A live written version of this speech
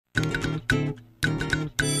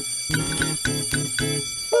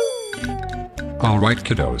Alright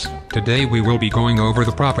kiddos, today we will be going over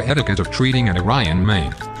the proper etiquette of treating an Orion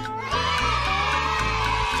main.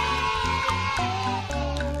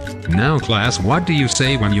 Now class, what do you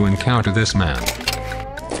say when you encounter this man?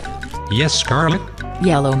 Yes, Scarlet?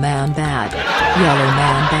 Yellow man bad. Yellow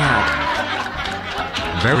man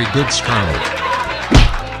bad. Very good, Scarlet.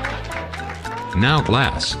 Now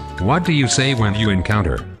class, what do you say when you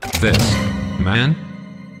encounter this man?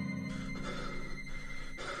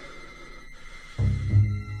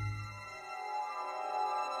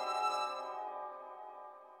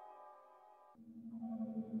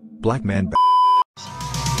 Black man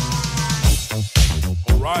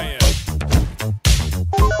Orion.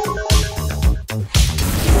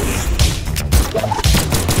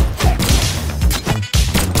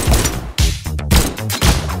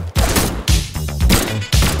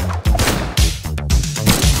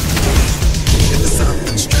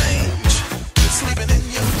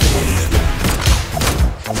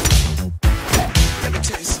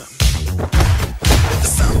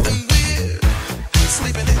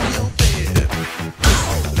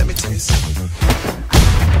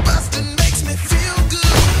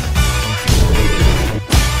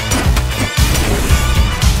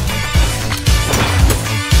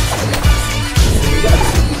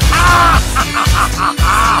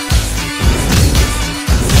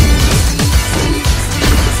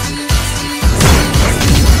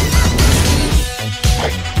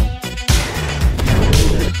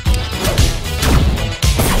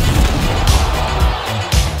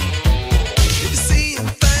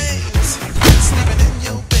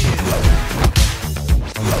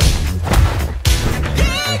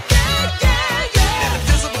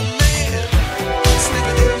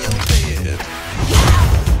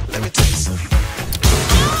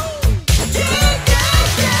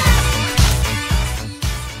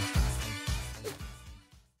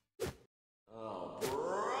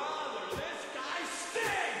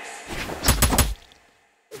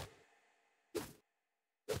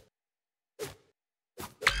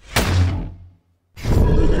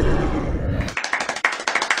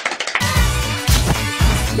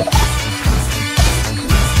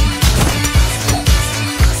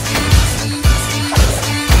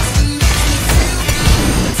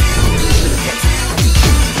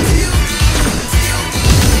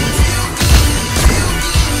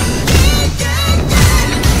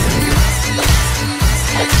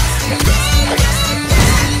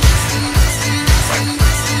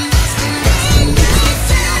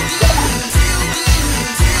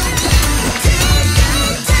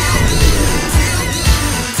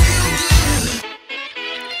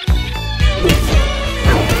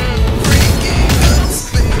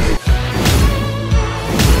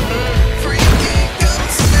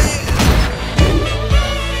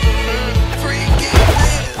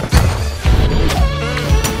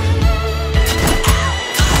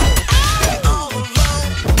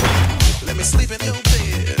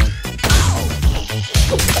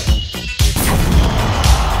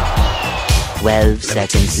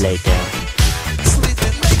 Seconds later.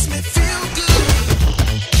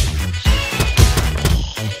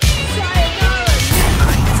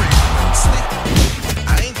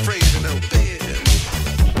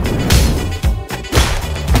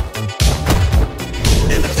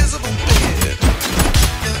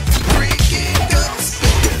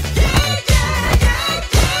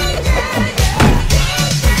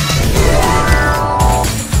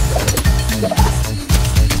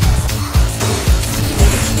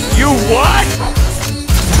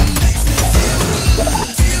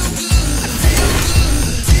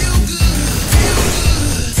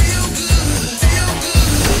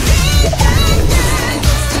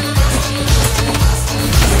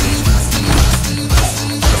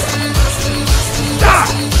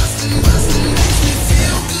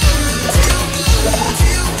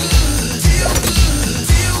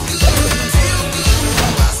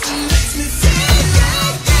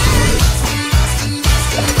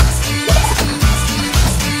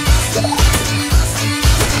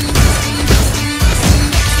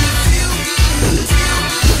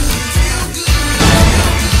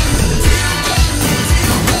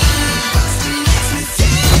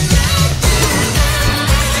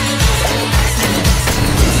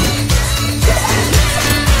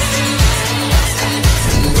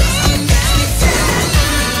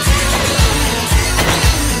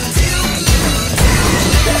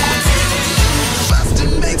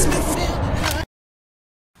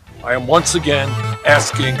 I am once again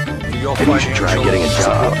asking for your Maybe you should try getting a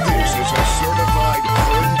job. financial